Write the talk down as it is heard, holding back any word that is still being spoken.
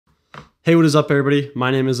Hey, what is up everybody?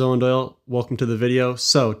 My name is Owen Doyle. Welcome to the video.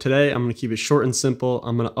 So today I'm going to keep it short and simple.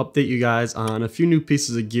 I'm going to update you guys on a few new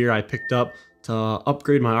pieces of gear I picked up to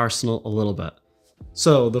upgrade my arsenal a little bit.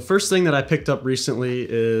 So the first thing that I picked up recently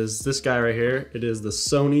is this guy right here. It is the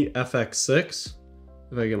Sony FX6.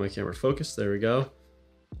 If I get my camera focused, there we go.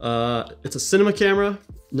 It's a cinema camera.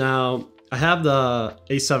 Now I have the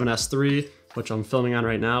A7S III, which I'm filming on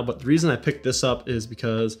right now, but the reason I picked this up is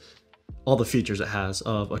because all the features it has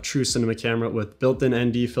of a true cinema camera with built-in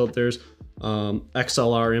ND filters,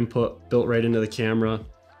 XLR input built right into the camera.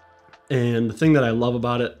 And the thing that I love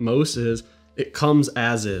about it most is it comes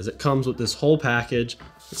as is. It comes with this whole package.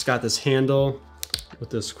 It's got this handle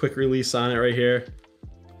with this quick release on it right here.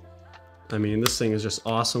 I mean, this thing is just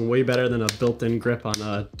awesome. Way better than a built-in grip on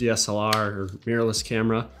a DSLR or mirrorless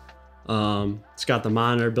camera. It's got the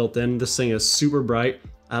monitor built in. This thing is super bright.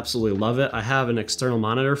 Absolutely love it. I have an external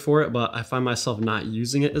monitor for it, but I find myself not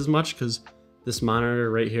using it as much because this monitor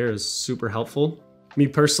right here is super helpful. Me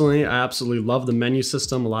personally, I absolutely love the menu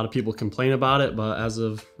system. A lot of people complain about it, but as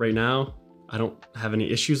of right now, I don't have any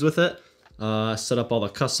issues with it. I set up all the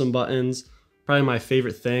custom buttons. Probably my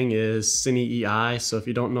favorite thing is Cine EI. So if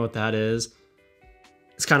you don't know what that is,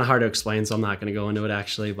 it's kind of hard to explain, so I'm not going to go into it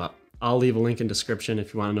actually, but I'll leave a link in description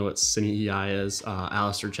if you want to know what Cine EI is.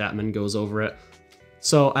 Alistair Chapman goes over it.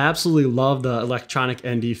 So I absolutely love the electronic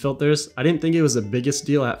ND filters. I didn't think it was the biggest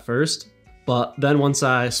deal at first, but then once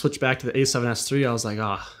I switched back to the A7S III, I was like,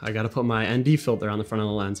 I gotta put my ND filter on the front of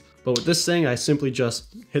the lens. But with this thing, I simply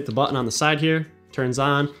just hit the button on the side here, turns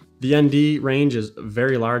on. The ND range is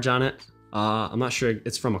very large on it. I'm not sure,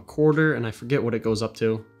 it's from 1/4 and I forget what it goes up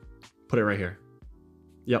to. Put it right here.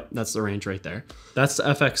 Yep, that's the range right there. That's the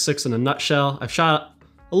FX6 in a nutshell. I've shot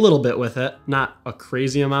a little bit with it, not a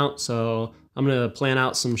crazy amount, so I'm gonna plan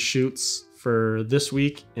out some shoots for this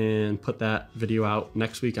week and put that video out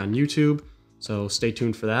next week on YouTube. So stay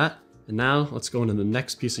tuned for that. And now let's go into the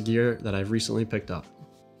next piece of gear that I've recently picked up.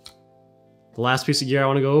 The last piece of gear I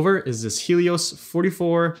wanna go over is this Helios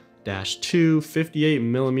 44-2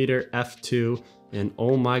 58mm f2. And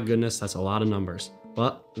oh my goodness, that's a lot of numbers,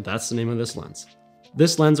 but that's the name of this lens.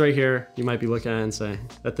 This lens right here, you might be looking at it and say,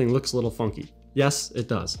 that thing looks a little funky. Yes, it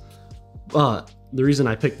does. But the reason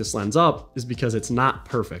I picked this lens up is because it's not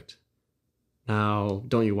perfect. Now,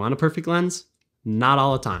 don't you want a perfect lens? Not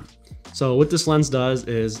all the time. So what this lens does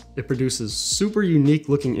is it produces super unique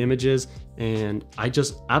looking images, and I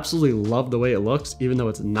just absolutely love the way it looks, even though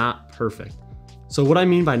it's not perfect. So what I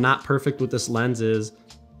mean by not perfect with this lens is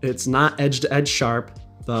it's not edge to edge sharp.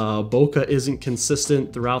 The bokeh isn't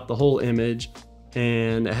consistent throughout the whole image,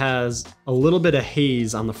 and it has a little bit of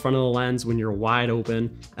haze on the front of the lens when you're wide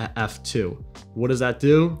open at f2. What does that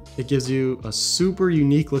do? It gives you a super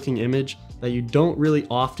unique looking image that you don't really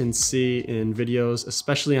often see in videos,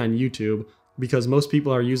 especially on YouTube, because most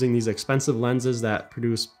people are using these expensive lenses that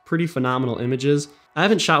produce pretty phenomenal images. I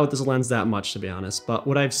haven't shot with this lens that much, to be honest, but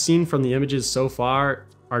what I've seen from the images so far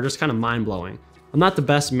are just kind of mind-blowing. I'm not the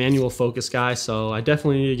best manual focus guy, so I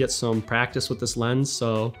definitely need to get some practice with this lens,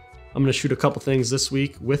 so I'm gonna shoot a couple things this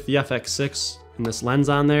week with the FX6 and this lens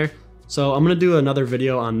on there. So I'm gonna do another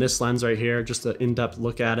video on this lens right here, just an in-depth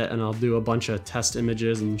look at it, and I'll do a bunch of test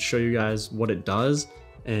images and show you guys what it does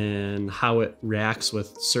and how it reacts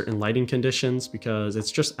with certain lighting conditions, because it's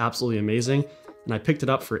just absolutely amazing. And I picked it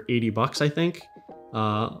up for 80 bucks, I think.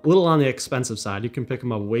 A little on the expensive side. You can pick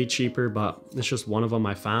them up way cheaper, but it's just one of them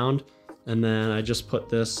I found. And then I just put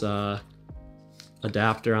this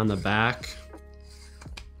adapter on the back.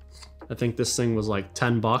 I think this thing was like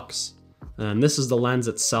 10 bucks. And this is the lens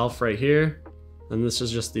itself right here. And this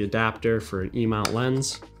is just the adapter for an E-mount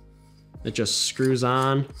lens. It just screws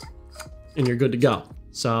on and you're good to go.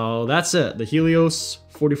 So that's it. The Helios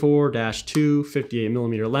 44-2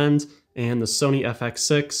 58mm lens and the Sony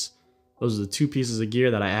FX6. Those are the two pieces of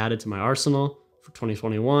gear that I added to my arsenal for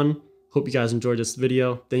 2021. Hope you guys enjoyed this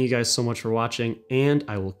video. Thank you guys so much for watching, and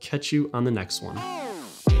I will catch you on the next one.